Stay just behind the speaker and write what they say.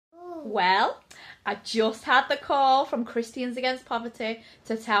Well, I just had the call from Christians Against Poverty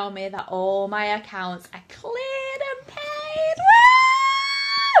to tell me that all my accounts are cleared and paid.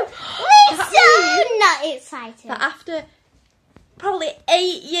 Woo! We're so not excited. That after probably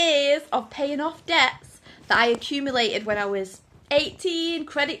 8 years of paying off debts that I accumulated when I was 18,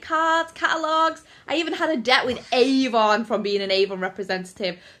 credit cards, catalogues. I even had a debt with Avon from being an Avon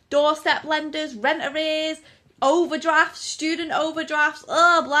representative. Doorstep lenders, rent arrears, overdrafts, student overdrafts,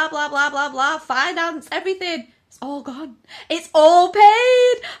 blah, blah, blah, blah, blah, finance, everything. It's all gone. It's all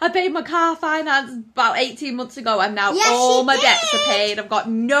paid. I paid my car finance about 18 months ago and now all my debts are paid. I've got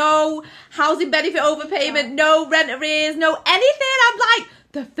no housing benefit overpayment, no rent arrears, no anything. I'm like,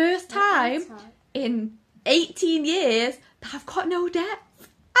 the first time in 18 years that I've got no debts.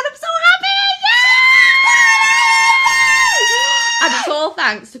 And I'm so happy! Yeah! And it's all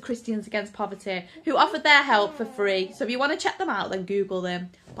thanks to Christians Against Poverty, who offered their help for free. So if you want to check them out, then Google them.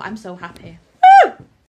 But I'm so happy.